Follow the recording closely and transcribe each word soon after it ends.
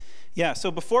Yeah,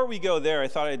 so before we go there, I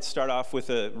thought I'd start off with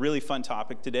a really fun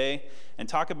topic today and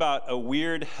talk about a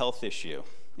weird health issue.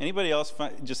 Anybody else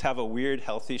just have a weird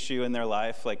health issue in their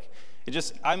life?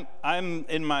 I'm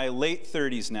in my late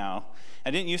 30s now.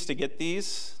 I didn't used to get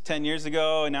these 10 years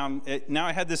ago, and now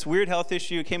I had this weird health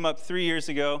issue. It came up 3 years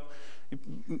ago.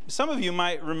 Some of you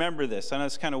might remember this. I know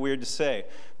it's kind of weird to say,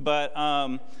 but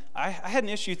I had an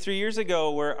issue 3 years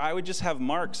ago where I would just have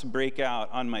marks break out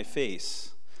on my face,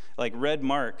 like red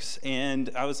marks, and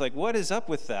I was like, what is up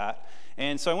with that?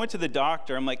 And so I went to the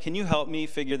doctor. I'm like, can you help me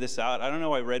figure this out? I don't know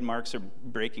why red marks are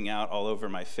breaking out all over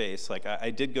my face. Like,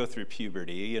 I did go through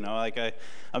puberty,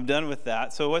 I'm done with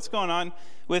that. So what's going on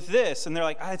with this? And they're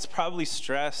like, it's probably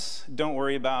stress. Don't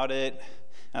worry about it.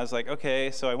 I was like, okay.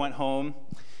 So I went home.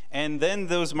 And then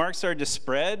those marks started to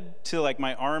spread to like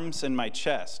my arms and my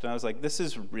chest. And I was like, this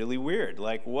is really weird.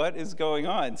 Like, what is going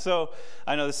on? So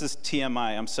I know this is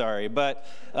TMI, I'm sorry. But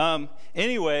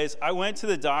anyways, I went to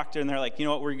the doctor and they're like, you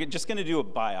know what, we're just going to do a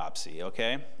biopsy,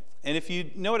 okay? And if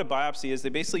you know what a biopsy is, they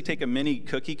basically take a mini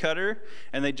cookie cutter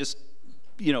and they just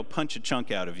punch a chunk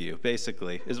out of you,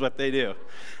 basically, is what they do.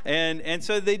 And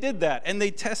so they did that, and they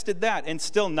tested that, and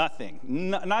still nothing.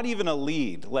 Not even a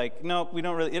lead. Like, no, we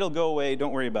don't really, it'll go away,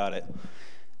 don't worry about it.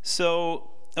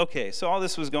 So all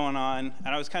this was going on,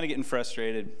 and I was kind of getting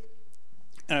frustrated.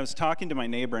 And I was talking to my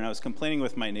neighbor, and I was complaining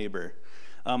with my neighbor.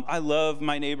 I love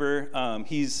my neighbor.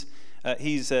 He's an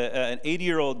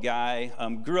 80-year-old guy,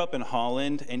 grew up in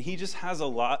Holland, and he just has a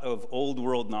lot of old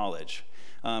world knowledge.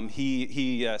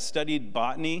 He studied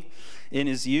botany in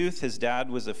his youth. His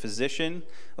dad was a physician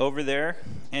over there,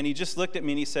 and he just looked at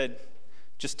me and he said,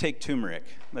 just take turmeric.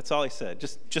 That's all he said.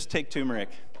 Just take turmeric.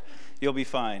 You'll be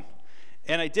fine.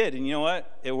 And I did, and you know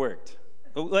what? It worked.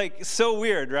 Like, so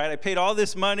weird, right? I paid all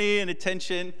this money and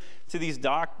attention to these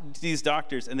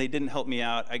doctors, and they didn't help me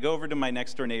out. I go over to my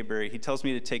next door neighbor. He tells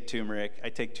me to take turmeric. I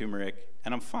take turmeric,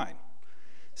 and I'm fine.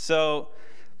 So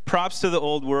props to the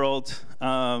old world.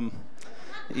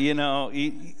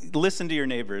 Listen to your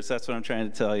neighbors. That's what I'm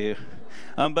trying to tell you.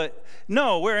 But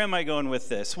no, where am I going with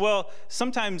this? Well,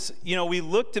 sometimes, we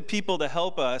look to people to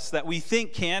help us that we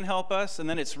think can help us, and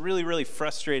then it's really, really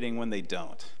frustrating when they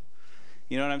don't.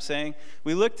 You know what I'm saying?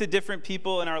 We look to different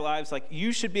people in our lives like,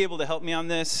 you should be able to help me on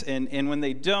this, and when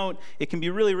they don't, it can be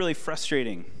really, really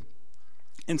frustrating.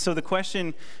 And so the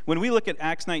question, when we look at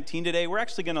Acts 19 today, we're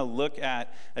actually going to look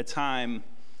at a time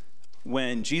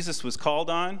when Jesus was called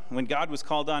on, when God was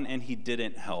called on, and he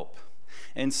didn't help.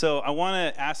 And so I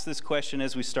want to ask this question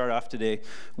as we start off today.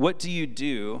 What do you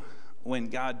do when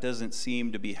God doesn't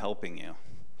seem to be helping you?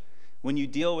 When you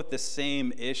deal with the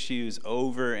same issues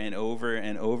over and over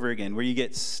and over again, where you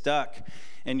get stuck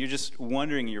and you're just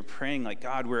wondering, you're praying like,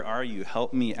 God, where are you?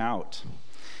 Help me out.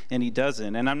 And he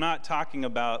doesn't. And I'm not talking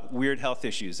about weird health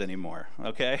issues anymore,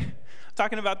 okay? I'm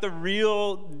talking about the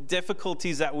real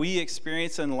difficulties that we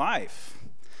experience in life.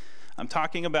 I'm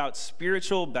talking about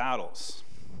spiritual battles.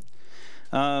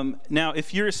 Now,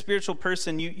 if you're a spiritual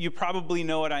person, you probably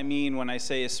know what I mean when I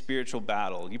say a spiritual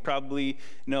battle. You probably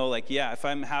know, if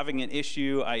I'm having an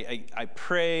issue, I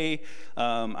pray,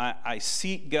 I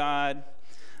seek God.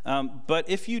 But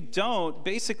if you don't,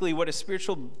 basically what a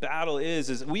spiritual battle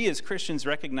is we as Christians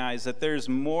recognize that there's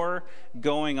more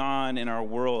going on in our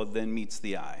world than meets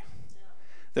the eye.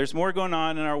 There's more going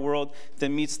on in our world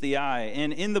than meets the eye.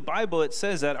 And in the Bible, it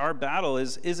says that our battle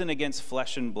isn't against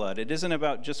flesh and blood. It isn't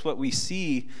about just what we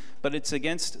see, but it's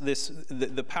against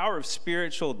the power of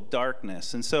spiritual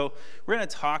darkness. And so we're going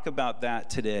to talk about that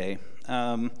today.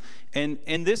 And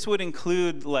this would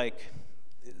include,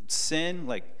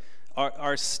 sin,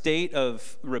 our state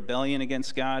of rebellion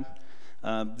against God.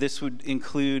 This would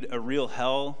include a real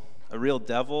hell, a real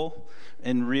devil,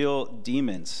 and real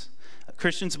demons.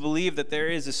 Christians believe that there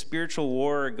is a spiritual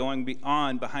war going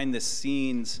on behind the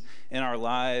scenes in our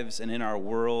lives and in our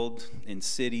world, in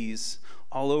cities,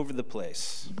 all over the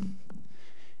place.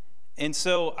 And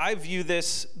so I view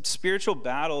this spiritual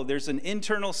battle, there's an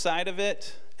internal side of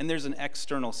it, and there's an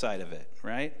external side of it,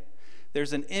 right?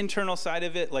 There's an internal side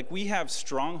of it, we have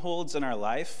strongholds in our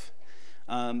life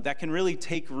that can really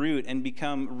take root and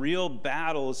become real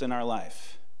battles in our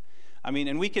life.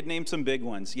 And we could name some big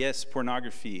ones. Yes,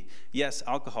 pornography. Yes,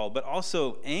 alcohol. But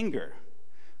also anger,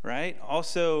 right?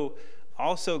 Also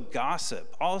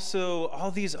gossip. Also all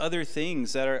these other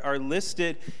things that are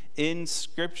listed in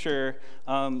Scripture.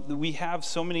 We have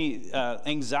so many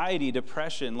anxiety,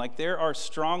 depression. There are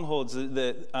strongholds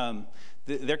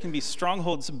there can be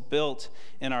strongholds built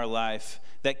in our life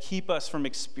that keep us from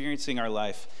experiencing our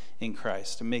life in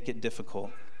Christ and make it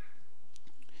difficult.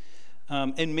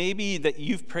 And maybe that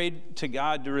you've prayed to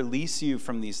God to release you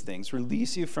from these things,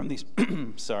 release you from these,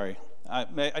 sorry.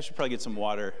 I should probably get some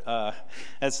water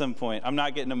at some point. I'm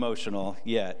not getting emotional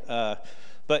yet.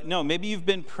 But no, maybe you've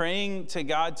been praying to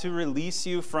God to release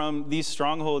you from these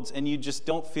strongholds and you just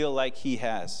don't feel like he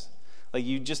has. Like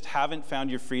you just haven't found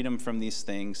your freedom from these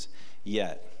things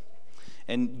yet.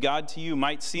 And God to you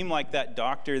might seem like that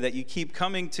doctor that you keep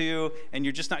coming to and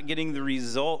you're just not getting the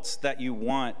results that you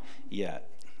want yet.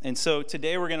 And so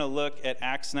today we're going to look at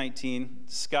Acts 19.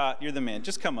 Scott, you're the man.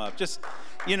 Just come up. Just,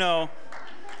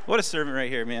 what a servant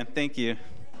right here, man. Thank you.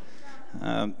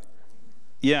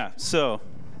 So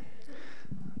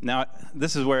now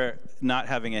this is where not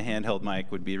having a handheld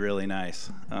mic would be really nice.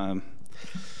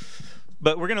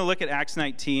 But we're going to look at Acts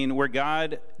 19 where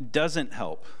God doesn't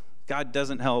help. God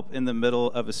doesn't help in the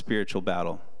middle of a spiritual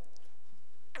battle.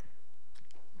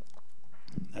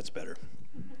 That's better.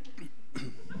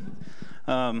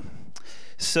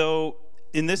 So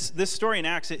in this story in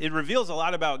Acts, it reveals a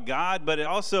lot about God, but it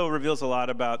also reveals a lot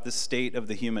about the state of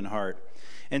the human heart.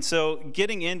 And so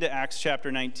getting into Acts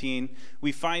chapter 19,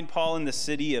 we find Paul in the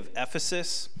city of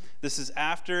Ephesus. This is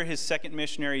after his second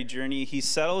missionary journey. He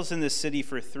settles in the city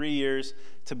for 3 years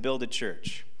to build a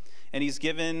church. And he's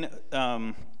given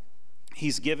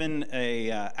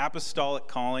a apostolic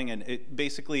calling, and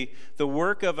basically the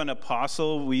work of an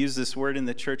apostle. We use this word in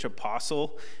the church,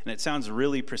 apostle, and it sounds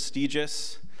really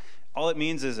prestigious. All it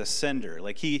means is a sender.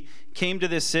 Like he came to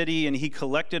this city and he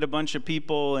collected a bunch of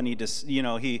people and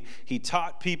he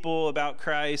taught people about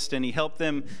Christ and he helped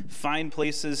them find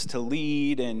places to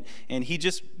lead and he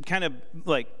just kind of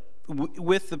like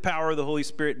with the power of the Holy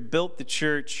Spirit built the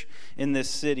church in this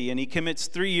city, and he commits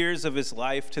 3 years of his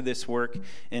life to this work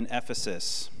in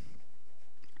Ephesus.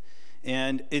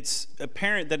 And it's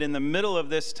apparent that in the middle of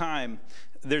this time,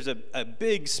 there's a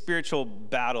big spiritual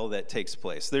battle that takes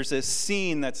place. There's a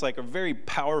scene that's like a very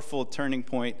powerful turning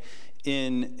point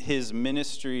in his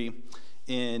ministry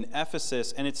in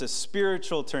Ephesus, and it's a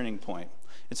spiritual turning point.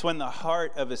 It's when the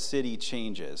heart of a city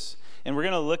changes. And we're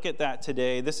going to look at that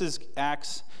today. This is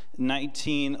Acts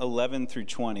 19, 11 through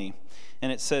 20.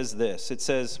 And it says this. It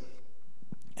says,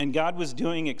 "And God was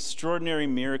doing extraordinary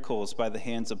miracles by the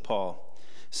hands of Paul,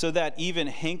 so that even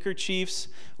handkerchiefs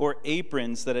or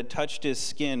aprons that had touched his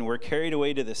skin were carried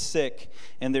away to the sick,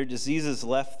 and their diseases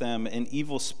left them, and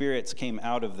evil spirits came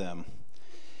out of them."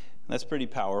 That's pretty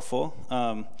powerful.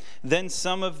 Then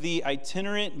some of the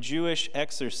itinerant Jewish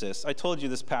exorcists, I told you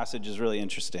this passage is really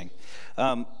interesting,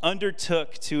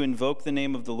 undertook to invoke the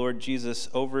name of the Lord Jesus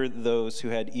over those who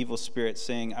had evil spirits,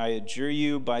 saying, "I adjure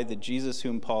you by the Jesus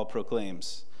whom Paul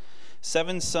proclaims."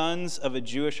 7 sons of a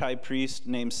Jewish high priest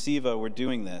named Sceva were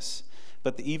doing this,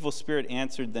 but the evil spirit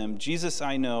answered them, "Jesus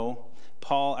I know,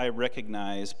 Paul I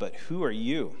recognize, but who are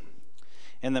you?"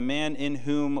 And the man in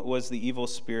whom was the evil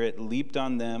spirit leaped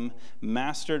on them,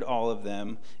 mastered all of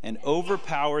them, and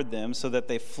overpowered them so that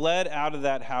they fled out of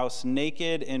that house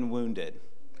naked and wounded.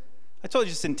 I told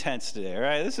you it's intense today,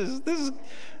 right? This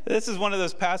is one of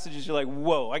those passages you're like,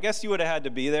 whoa, I guess you would have had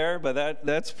to be there, but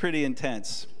that's pretty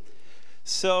intense.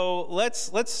 So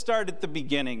let's start at the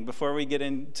beginning before we get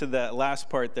into that last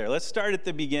part there. Let's start at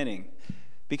the beginning.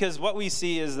 Because what we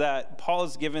see is that Paul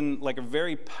is given like a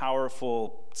very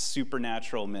powerful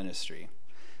supernatural ministry,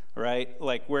 right?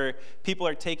 Like where people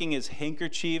are taking his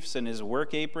handkerchiefs and his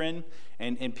work apron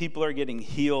and people are getting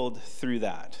healed through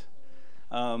that.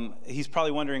 He's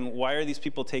probably wondering, why are these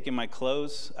people taking my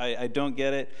clothes? I don't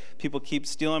get it. People keep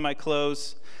stealing my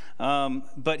clothes.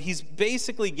 But he's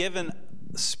basically given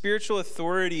spiritual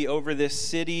authority over this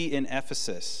city in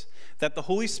Ephesus, that the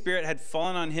Holy Spirit had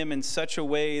fallen on him in such a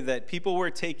way that people were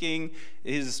taking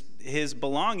his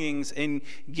belongings and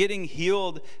getting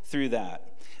healed through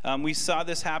that. We saw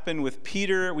this happen with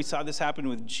Peter. We saw this happen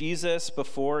with Jesus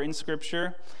before in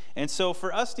Scripture. And so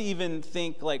for us to even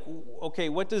think like, okay,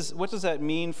 what does that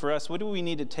mean for us? What do we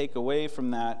need to take away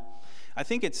from that? I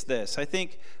think it's this. I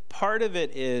think part of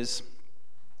it is,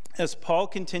 as Paul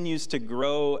continues to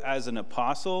grow as an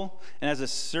apostle and as a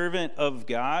servant of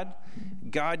God,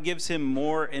 God gives him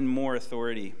more and more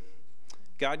authority.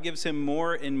 God gives him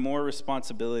more and more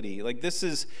responsibility. Like there's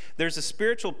a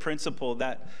spiritual principle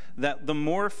that the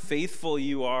more faithful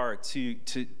you are to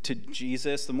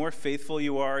Jesus, the more faithful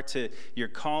you are to your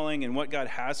calling and what God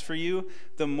has for you,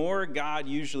 the more God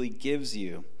usually gives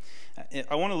you.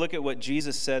 I want to look at what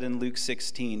Jesus said in Luke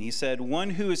 16. He said, "One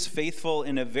who is faithful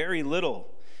in a very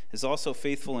little is also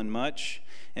faithful in much,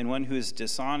 and one who is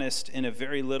dishonest in a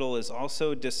very little is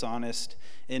also dishonest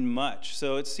in much."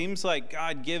 So it seems like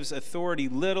God gives authority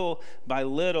little by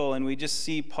little, and we just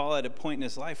see Paul at a point in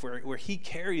his life where he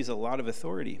carries a lot of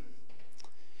authority.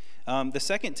 The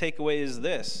second takeaway is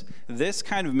this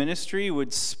kind of ministry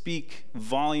would speak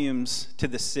volumes to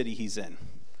the city he's in.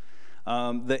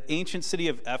 The ancient city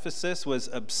of Ephesus was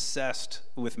obsessed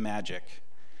with magic.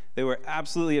 They were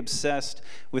absolutely obsessed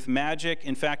with magic.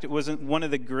 In fact, it wasn't one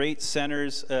of the great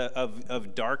centers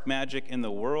of dark magic in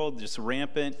the world, just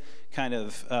rampant kind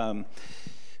of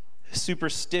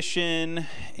superstition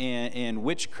and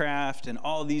witchcraft and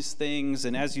all these things.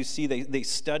 And as you see, they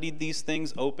studied these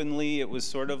things openly. It was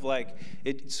sort of like,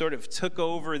 it sort of took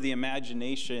over the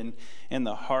imagination and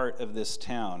the heart of this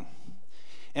town.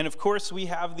 And of course, we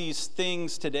have these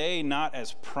things today, not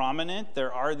as prominent.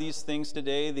 There are these things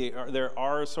today. There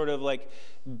are sort of like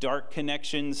dark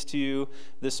connections to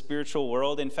the spiritual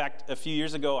world. In fact, a few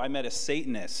years ago, I met a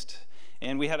Satanist,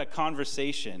 and we had a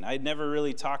conversation. I'd never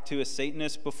really talked to a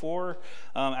Satanist before.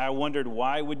 I wondered,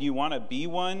 why would you want to be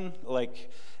one?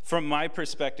 Like, from my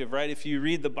perspective, right, if you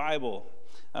read the Bible,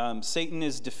 Satan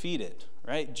is defeated,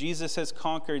 right? Jesus has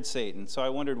conquered Satan. So I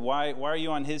wondered, why are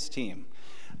you on his team?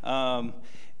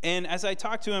 And as I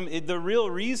talked to him, the real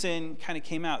reason kind of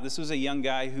came out. This was a young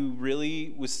guy who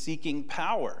really was seeking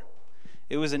power.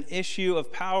 It was an issue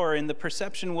of power, and the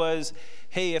perception was,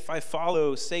 hey, if I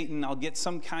follow Satan, I'll get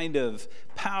some kind of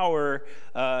power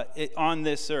on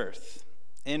this earth.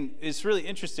 And it's really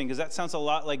interesting because that sounds a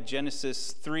lot like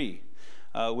Genesis 3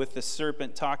 with the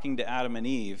serpent talking to Adam and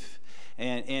Eve.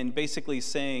 And basically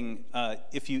saying,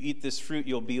 if you eat this fruit,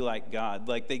 you'll be like God.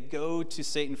 Like they go to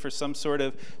Satan for some sort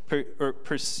of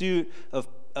pursuit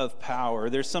of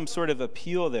power. There's some sort of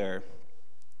appeal there.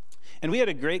 And we had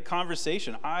a great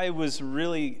conversation. I was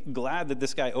really glad that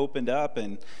this guy opened up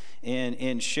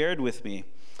and shared with me.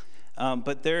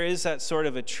 But there is that sort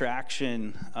of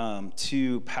attraction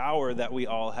to power that we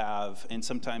all have, and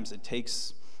sometimes it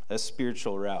takes a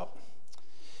spiritual route.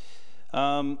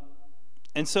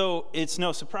 And so it's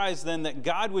no surprise then that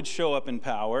God would show up in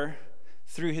power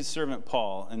through his servant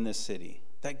Paul in this city.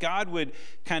 That God would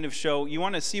kind of show, you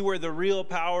want to see where the real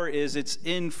power is, it's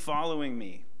in following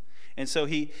me. And so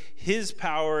his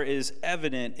power is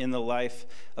evident in the life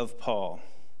of Paul.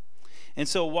 And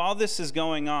so while this is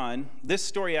going on, this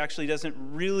story actually doesn't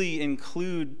really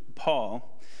include Paul.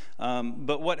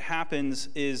 But what happens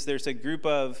is there's a group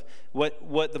of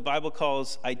what the Bible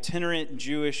calls itinerant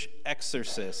Jewish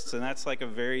exorcists. And that's like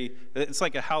it's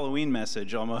like a Halloween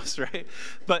message almost, right?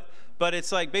 But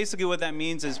it's like basically what that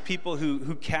means is people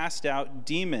who cast out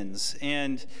demons.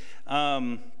 And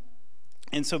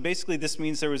so basically this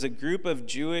means there was a group of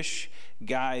Jewish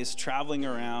guys traveling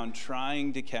around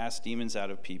trying to cast demons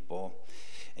out of people.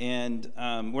 And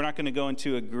we're not going to go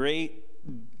into a great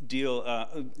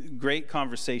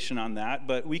conversation on that,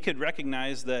 but we could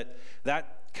recognize that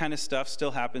kind of stuff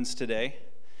still happens today.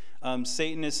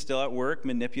 Satan is still at work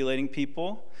manipulating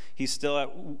people. He's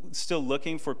still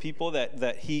looking for people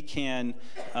that he can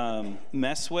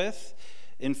mess with.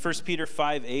 In 1 Peter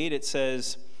 5:8, it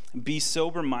says, "Be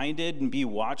sober-minded and be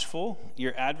watchful.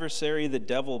 Your adversary, the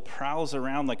devil, prowls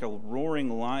around like a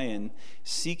roaring lion,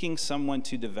 seeking someone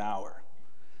to devour."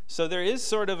 So there is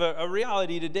sort of a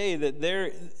reality today that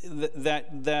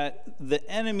the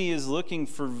enemy is looking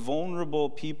for vulnerable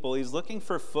people. He's looking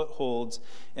for footholds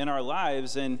in our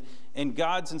lives, and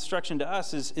God's instruction to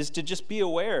us is to just be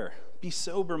aware, be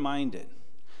sober-minded,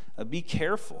 be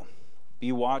careful,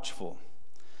 be watchful,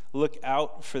 look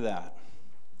out for that.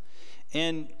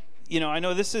 And I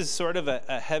know this is sort of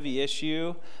a heavy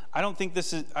issue.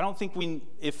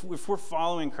 If we're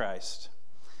following Christ,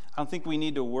 I don't think we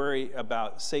need to worry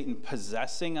about Satan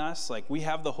possessing us. Like, we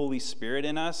have the Holy Spirit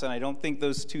in us, and I don't think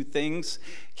those two things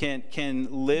can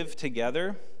live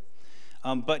together.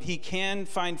 But he can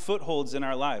find footholds in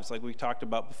our lives, like we talked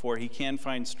about before. He can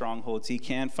find strongholds. He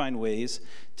can find ways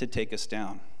to take us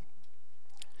down.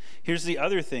 Here's the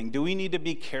other thing. Do we need to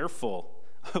be careful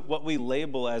what we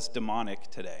label as demonic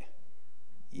today?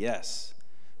 Yes,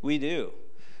 we do.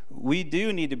 We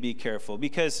do need to be careful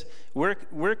because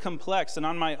we're complex, and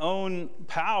on my own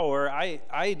power,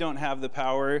 I don't have the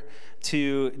power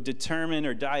to determine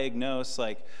or diagnose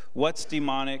like what's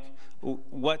demonic,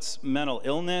 what's mental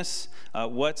illness,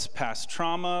 what's past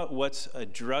trauma, what's a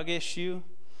drug issue.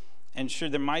 And sure,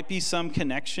 there might be some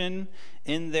connection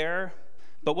in there,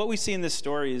 but what we see in this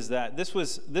story is that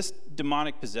this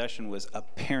demonic possession was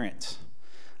apparent.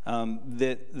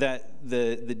 That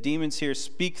the demons here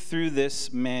speak through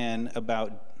this man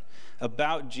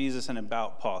about Jesus and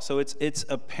about Paul. So it's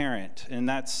apparent, and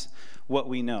that's what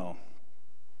we know.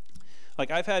 Like,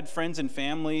 I've had friends and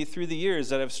family through the years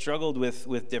that have struggled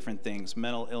with different things,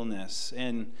 mental illness,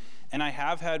 and I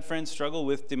have had friends struggle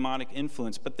with demonic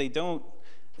influence, but they don't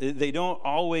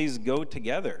always go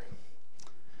together.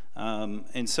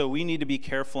 And so we need to be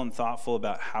careful and thoughtful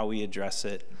about how we address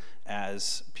it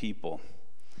as people.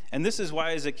 And this is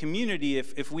why, as a community,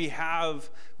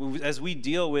 as we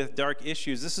deal with dark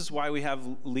issues, this is why we have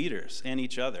leaders and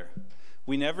each other.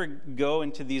 We never go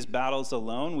into these battles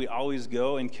alone. We always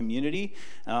go in community.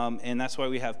 And that's why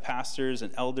we have pastors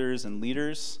and elders and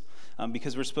leaders,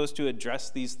 because we're supposed to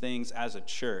address these things as a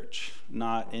church,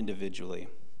 not individually.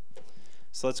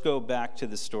 So let's go back to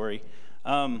the story.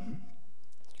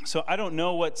 So I don't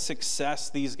know what success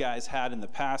these guys had in the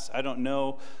past. I don't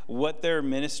know what their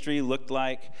ministry looked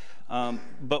like.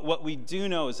 But what we do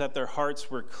know is that their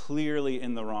hearts were clearly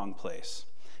in the wrong place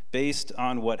based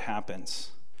on what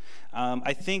happens.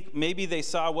 I think maybe they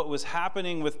saw what was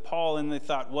happening with Paul and they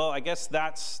thought, well, I guess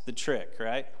that's the trick,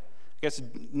 right? I guess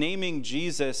naming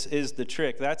Jesus is the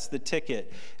trick. That's the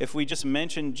ticket. If we just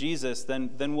mention Jesus,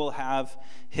 then we'll have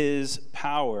his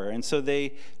power. And so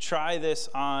they try this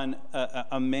on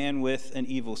a man with an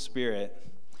evil spirit,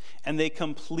 and they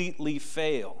completely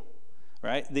fail,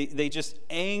 right? They just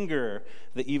anger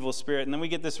the evil spirit. And then we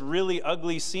get this really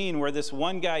ugly scene where this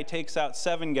one guy takes out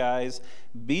 7 guys,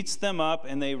 beats them up,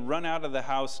 and they run out of the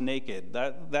house naked.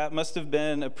 That must have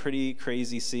been a pretty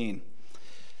crazy scene.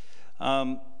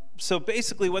 So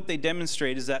basically what they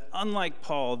demonstrate is that, unlike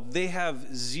Paul, they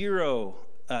have zero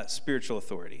spiritual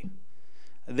authority.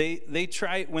 When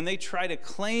they try to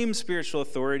claim spiritual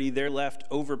authority, they're left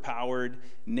overpowered,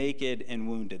 naked, and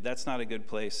wounded. That's not a good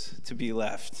place to be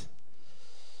left.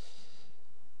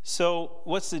 So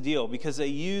what's the deal? Because they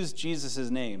used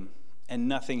Jesus' name and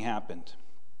nothing happened.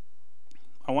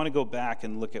 I want to go back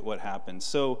and look at what happened.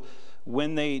 So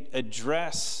when they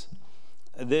address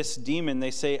this demon, they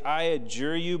say, I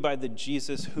adjure you by the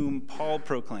Jesus whom Paul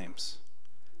proclaims.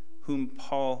 Whom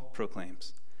Paul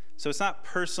proclaims. So it's not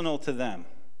personal to them,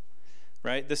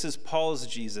 right? This is Paul's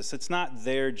Jesus. It's not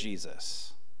their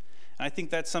Jesus. And I think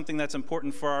that's something that's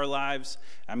important for our lives.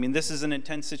 I mean, this is an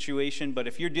intense situation, but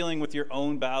if you're dealing with your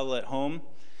own battle at home,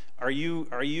 are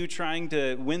you trying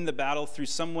to win the battle through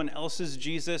someone else's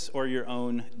Jesus or your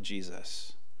own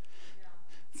Jesus?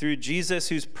 Through Jesus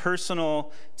who's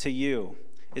personal to you.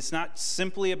 It's not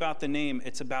simply about the name,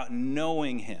 it's about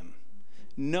knowing him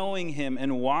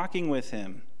and walking with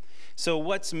him. So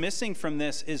what's missing from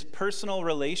this is personal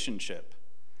relationship.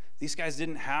 These guys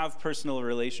didn't have personal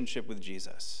relationship with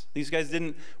Jesus. These guys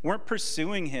weren't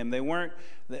pursuing him. They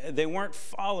weren't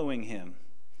following him.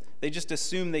 They just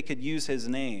assumed they could use his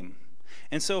name.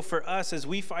 And so for us, as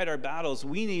we fight our battles,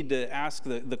 we need to ask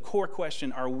the core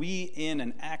question, are we in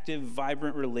an active,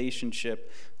 vibrant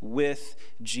relationship with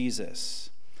Jesus?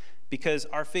 Because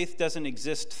our faith doesn't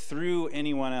exist through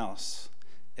anyone else.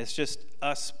 It's just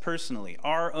us personally,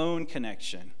 our own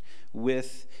connection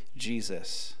with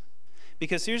Jesus.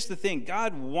 Because here's the thing,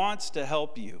 God wants to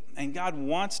help you, and God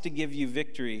wants to give you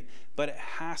victory, but it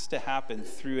has to happen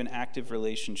through an active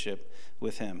relationship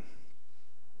with him.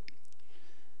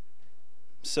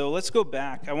 So let's go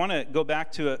back. I want to go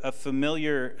back to a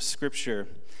familiar scripture.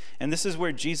 And this is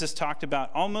where Jesus talked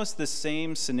about almost the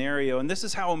same scenario. And this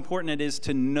is how important it is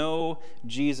to know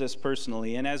Jesus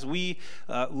personally. And as we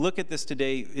look at this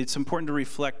today, it's important to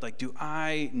reflect, like, do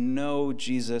I know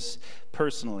Jesus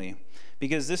personally?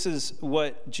 Because this is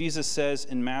what Jesus says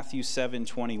in Matthew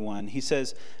 7:21. He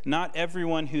says, not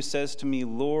everyone who says to me,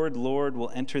 Lord, Lord,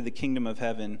 will enter the kingdom of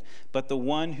heaven, but the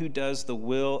one who does the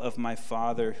will of my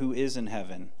Father who is in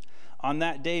heaven. On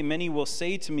that day, many will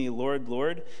say to me, Lord,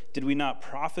 Lord, did we not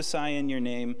prophesy in your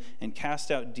name and cast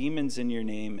out demons in your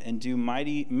name and do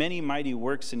many mighty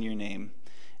works in your name?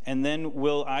 And then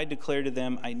will I declare to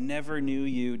them, I never knew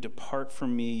you. Depart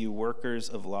from me, you workers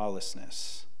of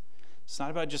lawlessness. It's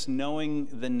not about just knowing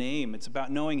the name. It's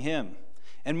about knowing him.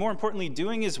 And more importantly,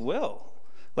 doing his will.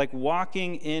 Like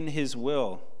walking in his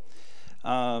will.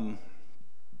 Like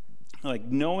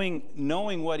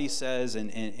knowing what he says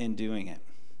and doing it.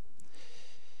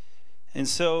 And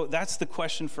so that's the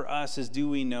question for us is, do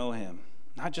we know him?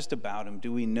 Not just about him.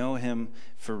 Do we know him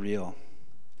for real?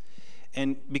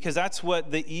 And because that's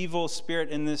what the evil spirit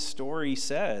in this story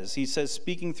says. He says,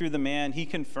 speaking through the man, he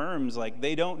confirms, like,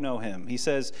 they don't know him. He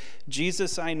says,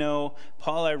 Jesus I know,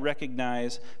 Paul I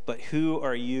recognize, but who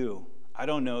are you? I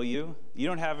don't know you. You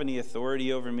don't have any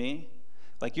authority over me.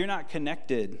 Like, you're not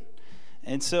connected.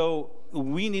 And so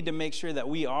we need to make sure that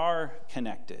we are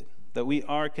connected.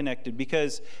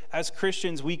 Because as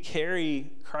Christians, we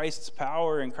carry Christ's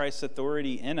power and Christ's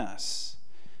authority in us.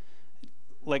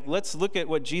 Like, let's look at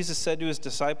what Jesus said to his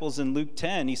disciples in Luke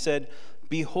 10. He said,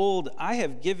 behold, I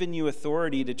have given you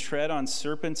authority to tread on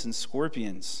serpents and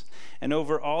scorpions, and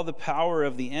over all the power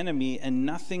of the enemy, and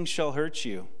nothing shall hurt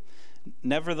you.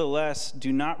 Nevertheless,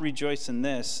 do not rejoice in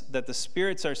this, that the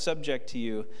spirits are subject to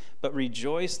you, but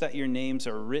rejoice that your names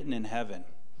are written in heaven.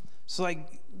 So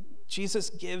Jesus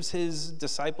gives his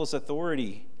disciples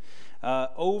authority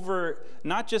over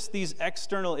not just these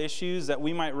external issues that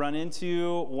we might run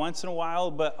into once in a while,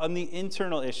 but on the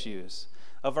internal issues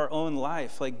of our own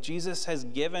life. Jesus has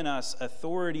given us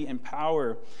authority and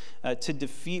power to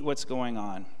defeat what's going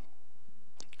on.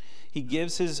 He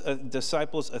gives his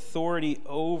disciples authority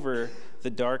over the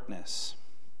darkness.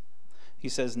 He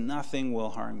says, nothing will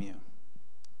harm you.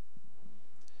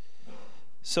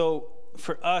 So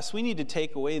for us, we need to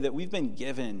take away that we've been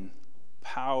given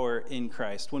power in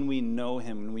Christ when we know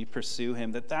him and we pursue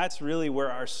him, that's really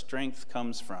where our strength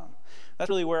comes from. That's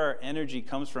really where our energy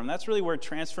comes from. That's really where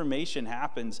transformation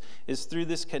happens, is through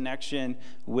this connection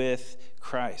with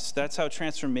Christ. That's how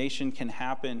transformation can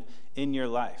happen in your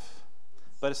life.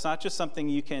 But it's not just something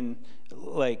you can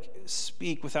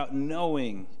speak without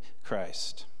knowing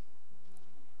Christ.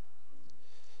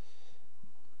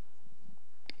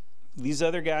 These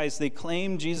other guys, they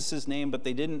claimed Jesus' name, but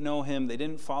they didn't know him, they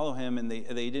didn't follow him, and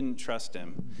they didn't trust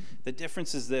him. The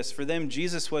difference is this: for them,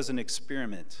 Jesus was an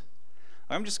experiment.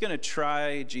 I'm just going to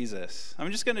try Jesus. I'm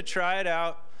just going to try it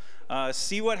out,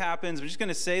 see what happens. I'm just going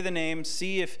to say the name,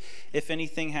 see if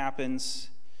anything happens.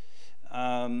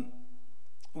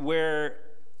 Where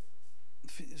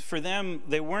for them,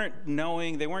 they weren't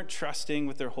knowing, they weren't trusting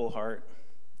with their whole heart.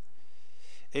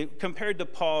 Compared to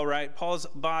Paul, right? Paul's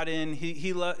bought in.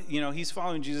 He's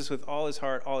following Jesus with all his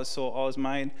heart, all his soul, all his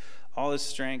mind, all his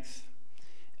strength.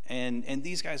 And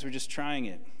these guys were just trying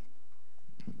it.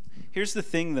 Here's the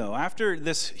thing, though. After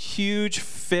this huge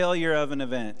failure of an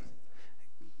event,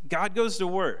 God goes to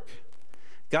work.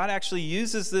 God actually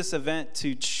uses this event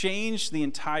to change the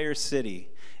entire city.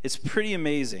 It's pretty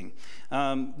amazing.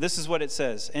 This is what it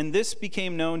says. And this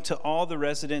became known to all the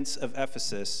residents of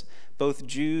Ephesus, both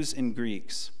Jews and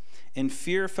Greeks. And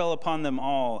fear fell upon them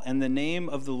all, and the name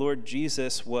of the Lord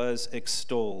Jesus was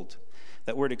extolled.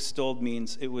 That word extolled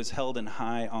means it was held in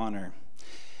high honor.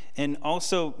 And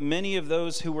also many of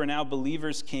those who were now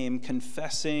believers came,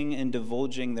 confessing and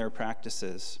divulging their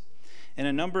practices. And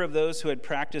a number of those who had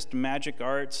practiced magic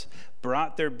arts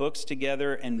brought their books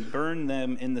together and burned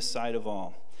them in the sight of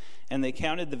all. And they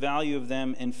counted the value of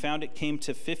them and found it came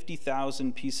to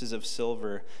 50,000 pieces of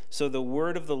silver. So the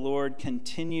word of the Lord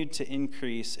continued to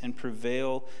increase and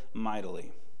prevail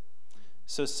mightily.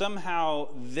 So somehow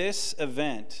this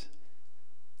event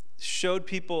showed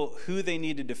people who they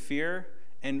needed to fear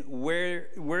and where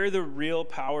the real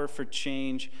power for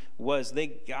change was. They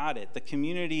got it. The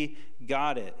community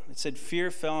got it. It said fear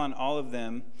fell on all of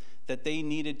them, that they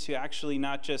needed to actually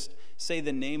not just say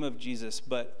the name of Jesus,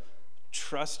 but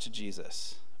trust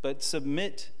Jesus, but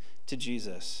submit to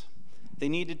Jesus. They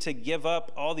needed to give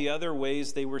up all the other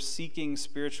ways they were seeking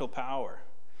spiritual power,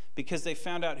 because they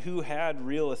found out who had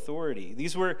real authority.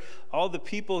 These were all the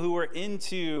people who were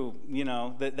into,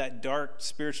 that dark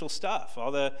spiritual stuff,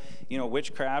 all the,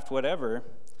 witchcraft, whatever.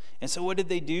 And so what did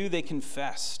they do? They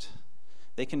confessed.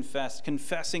 They confessed.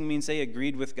 Confessing means they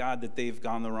agreed with God that they've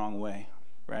gone the wrong way,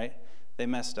 right? They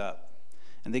messed up.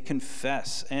 And they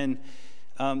confess. And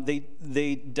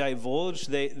they divulge,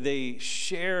 they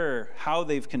share how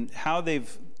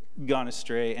they've gone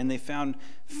astray, and they found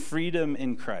freedom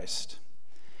in Christ.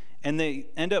 And they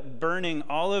end up burning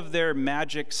all of their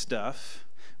magic stuff,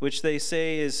 which they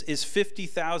say is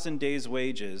 50,000 days'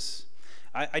 wages.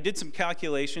 I did some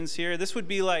calculations here. This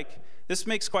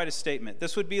makes quite a statement.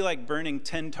 This would be like burning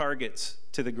 10 Targets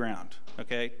to the ground,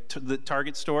 okay, to the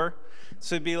Target store.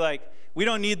 So it'd be like, we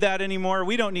don't need that anymore.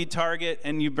 We don't need Target,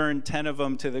 and you burn 10 of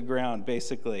them to the ground,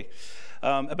 basically.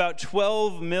 About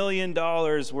 $12 million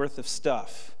worth of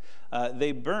stuff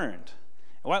they burned.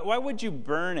 Why would you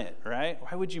burn it, right?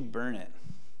 Why would you burn it?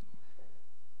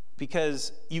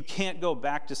 Because you can't go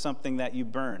back to something that you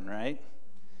burn, right?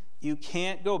 You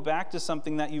can't go back to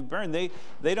something that you burn. They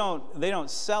don't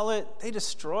sell it. They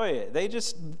destroy it. They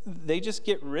just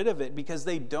get rid of it because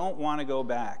they don't want to go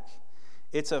back.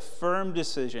 It's a firm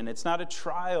decision. It's not a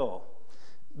trial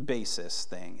basis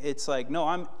thing. It's like, no,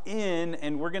 I'm in,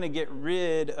 and we're going to get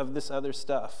rid of this other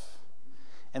stuff.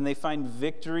 And they find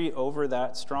victory over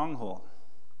that stronghold.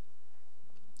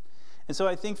 And so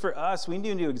I think for us, we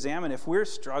need to examine if we're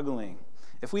struggling,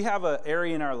 if we have an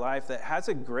area in our life that has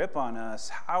a grip on us,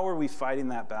 how are we fighting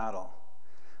that battle?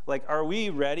 Like, are we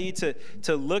ready to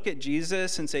look at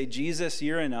Jesus and say, Jesus,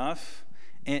 you're enough,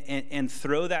 and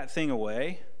throw that thing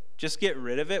away? Just get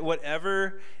rid of it,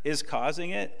 whatever is causing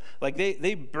it. Like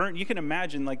they burn, you can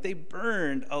imagine, like they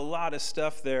burned a lot of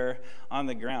stuff there on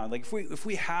the ground. Like if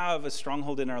we have a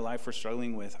stronghold in our life we're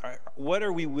struggling with, what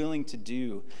are we willing to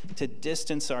do to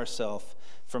distance ourselves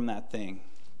from that thing?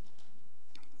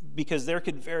 Because there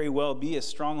could very well be a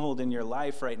stronghold in your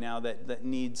life right now that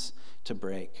needs to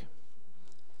break.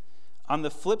 On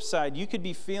the flip side, you could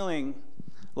be feeling,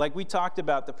 like we talked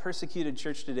about the persecuted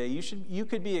church today, you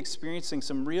could be experiencing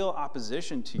some real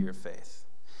opposition to your faith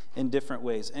in different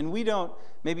ways. And we don't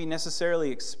maybe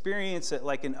necessarily experience it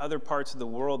like in other parts of the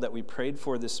world that we prayed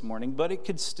for this morning, but it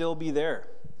could still be there.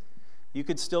 You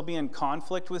could still be in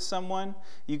conflict with someone.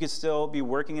 You could still be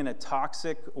working in a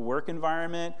toxic work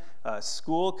environment.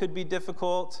 School could be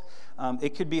difficult.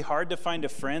 It could be hard to find a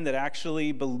friend that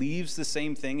actually believes the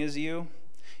same thing as you.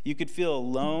 You could feel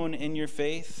alone in your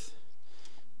faith.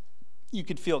 You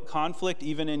could feel conflict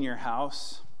even in your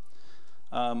house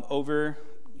over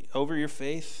your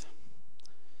faith.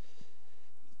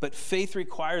 But faith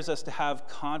requires us to have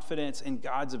confidence in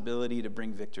God's ability to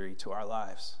bring victory to our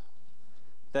lives.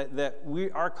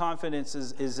 Our confidence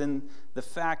is in the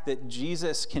fact that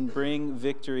Jesus can bring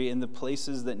victory in the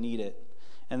places that need it,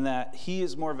 and that he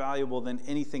is more valuable than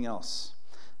anything else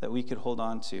that we could hold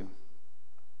on to.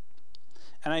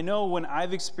 And I know when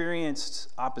I've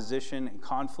experienced opposition and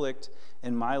conflict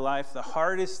in my life, the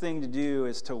hardest thing to do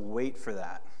is to wait for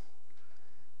that.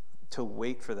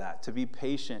 To be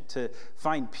patient, to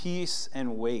find peace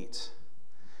and wait.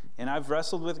 And I've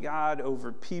wrestled with God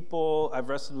over people. I've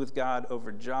wrestled with God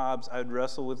over jobs. I've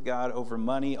wrestled with God over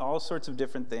money, all sorts of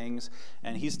different things.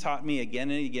 And he's taught me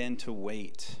again and again to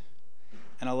wait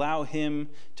and allow him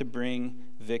to bring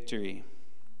victory.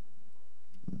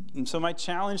 And so my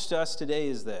challenge to us today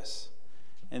is this,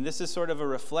 and this is sort of a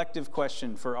reflective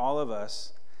question for all of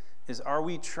us, is are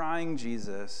we trying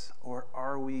Jesus or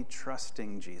are we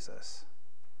trusting Jesus?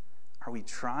 Are we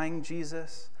trying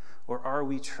Jesus or are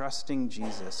we trusting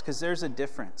Jesus? Because there's a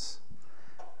difference.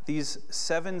 These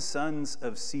 7 sons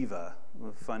of Siva,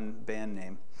 a fun band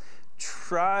name,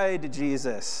 tried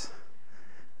Jesus.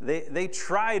 They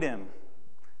tried him,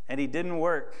 and he didn't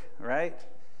work, right?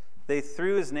 They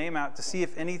threw his name out to see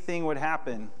if anything would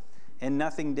happen, and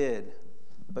nothing did.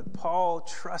 But Paul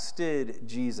trusted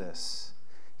Jesus.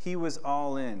 He was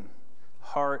all in,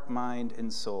 heart, mind,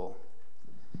 and soul.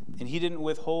 And he didn't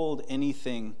withhold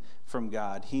anything from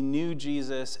God. He knew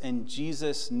Jesus, and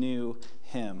Jesus knew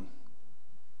him.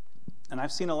 And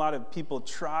I've seen a lot of people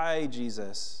try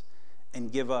Jesus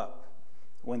and give up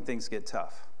when things get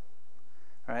tough.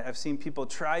 Right? I've seen people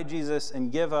try Jesus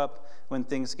and give up when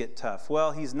things get tough.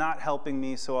 Well, he's not helping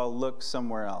me, so I'll look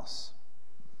somewhere else.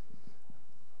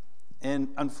 And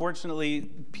unfortunately,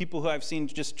 people who I've seen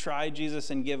just try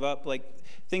Jesus and give up, like,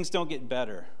 things don't get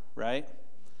better, right?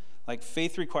 Like,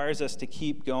 faith requires us to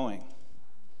keep going.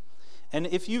 And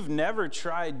if you've never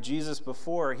tried Jesus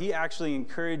before, he actually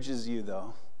encourages you,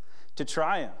 though, to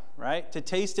try him, right? To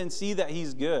taste and see that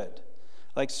he's good.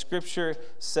 Like Scripture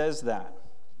says that.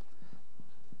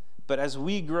 But as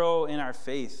we grow in our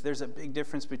faith, there's a big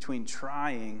difference between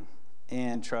trying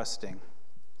and trusting.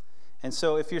 And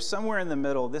so if you're somewhere in the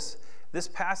middle, this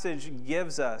passage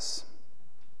gives us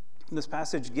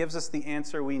the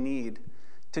answer we need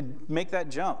to make that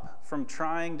jump from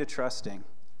trying to trusting.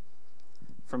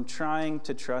 From trying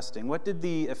to trusting. What did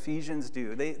the Ephesians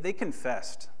do? They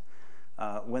confessed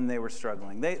when they were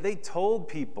struggling. They told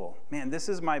people, man, this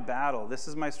is my battle. This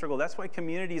is my struggle. That's why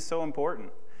community is so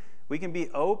important. We can be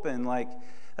open,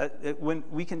 when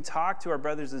we can talk to our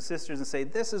brothers and sisters and say,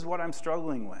 this is what I'm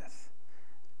struggling with.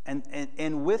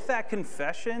 And with that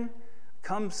confession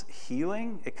comes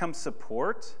healing. It comes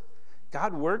support.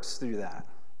 God works through that.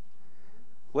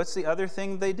 What's the other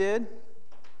thing they did?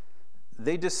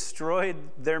 They destroyed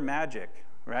their magic,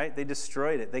 right? They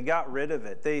destroyed it. They got rid of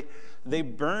it. They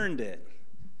burned it.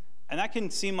 And that can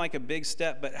seem like a big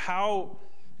step, but how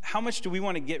much do we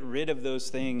want to get rid of those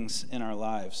things in our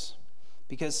lives?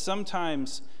 Because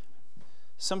sometimes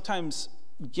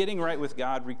getting right with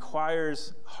God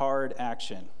requires hard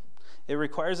action. It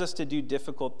requires us to do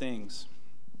difficult things.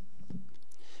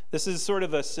 This is sort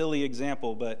of a silly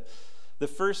example, but the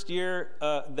first year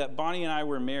that Bonnie and I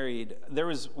were married, there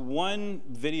was one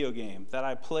video game that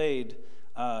I played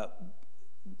a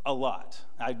lot.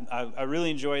 I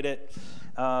really enjoyed it.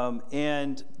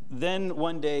 And then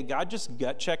one day, God just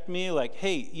gut checked me like,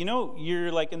 hey,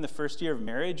 you're like in the first year of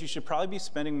marriage. You should probably be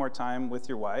spending more time with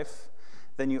your wife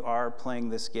than you are playing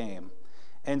this game.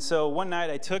 And so one night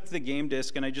I took the game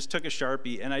disc and I just took a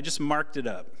Sharpie and I just marked it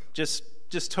up. Just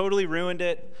totally ruined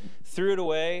it, threw it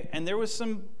away, and there was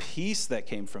some peace that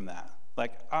came from that.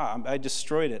 Like, I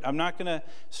destroyed it. I'm not going to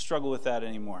struggle with that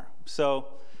anymore. So,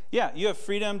 yeah, you have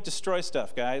freedom. Destroy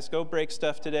stuff, guys. Go break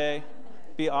stuff today.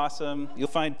 Be awesome. You'll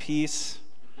find peace.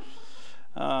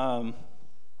 But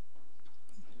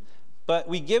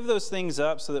we give those things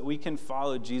up so that we can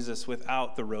follow Jesus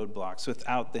without the roadblocks,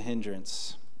 without the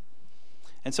hindrance.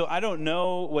 And so I don't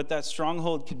know what that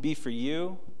stronghold could be for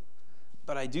you,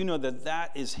 but I do know that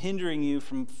that is hindering you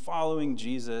from following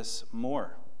Jesus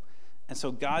more. And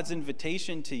so God's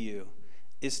invitation to you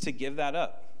is to give that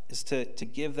up, is to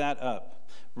give that up.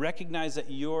 Recognize that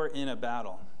you're in a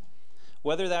battle.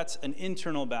 Whether that's an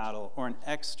internal battle or an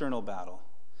external battle,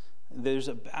 there's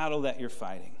a battle that you're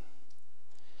fighting.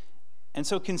 And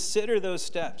so consider those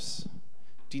steps.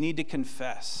 Do you need to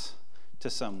confess to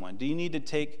someone? Do you need to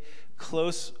take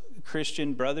close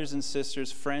Christian brothers and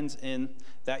sisters, friends in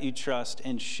that you trust,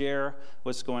 and share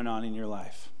what's going on in your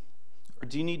life? Or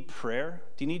do you need prayer?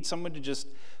 Do you need someone to just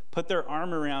put their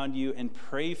arm around you and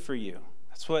pray for you?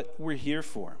 That's what we're here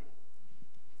for.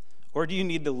 Or do you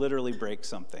need to literally break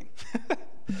something?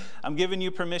 I'm giving you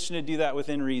permission to do that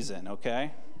within reason,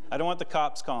 okay? I don't want the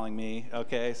cops calling me,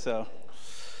 okay?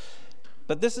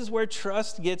 But this is where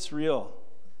trust gets real.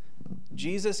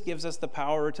 Jesus gives us the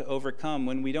power to overcome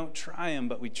when we don't try him,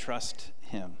 but we trust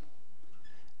him.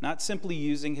 Not simply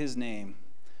using his name,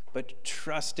 but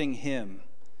trusting him.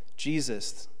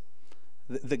 Jesus,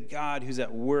 the God who's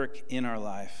at work in our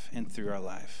life and through our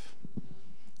life.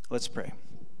 Let's pray.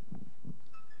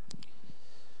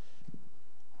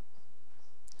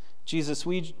 Jesus,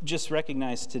 we just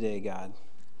recognize today, God,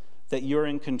 that you're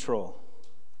in control.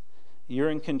 You're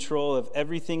in control of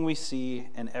everything we see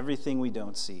and everything we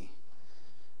don't see.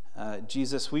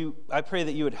 Jesus, I pray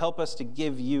that you would help us to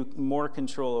give you more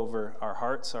control over our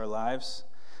hearts, our lives,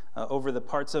 over the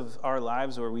parts of our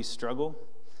lives where we struggle.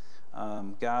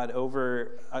 God,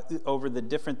 over the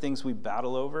different things we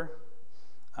battle over.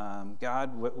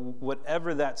 God,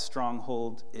 whatever that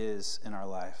stronghold is in our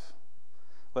life,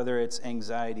 whether it's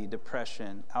anxiety,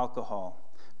 depression,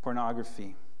 alcohol,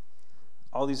 pornography,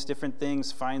 all these different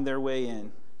things find their way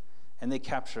in, and they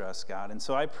capture us, God. And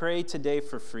so I pray today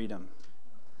for freedom.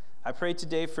 I pray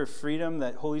today for freedom,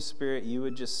 that Holy Spirit, you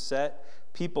would just set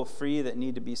people free that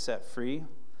need to be set free,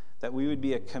 that we would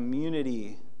be a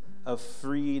community of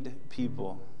freed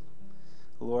people,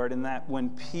 Lord, and that when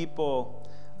people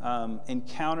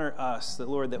encounter us, that,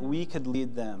 Lord, that we could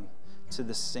lead them to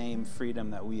the same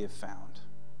freedom that we have found.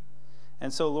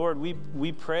 And so, Lord,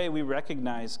 we pray, we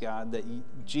recognize, God, that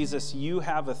Jesus, you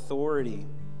have authority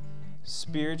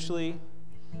spiritually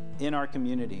in our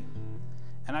community.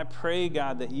 And I pray,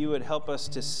 God, that you would help us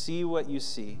to see what you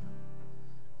see,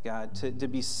 God, to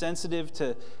be sensitive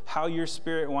to how your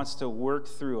Spirit wants to work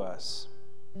through us,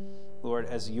 Lord,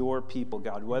 as your people,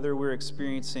 God, whether we're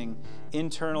experiencing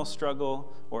internal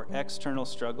struggle or external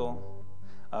struggle,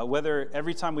 whether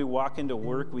every time we walk into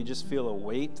work we just feel a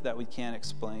weight that we can't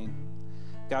explain.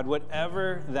 God,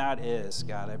 whatever that is,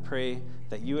 God, I pray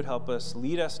that you would help us,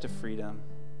 lead us to freedom,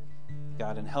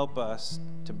 God, and help us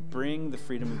to bring the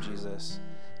freedom of Jesus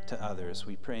to others.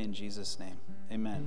 We pray in Jesus' name. Amen.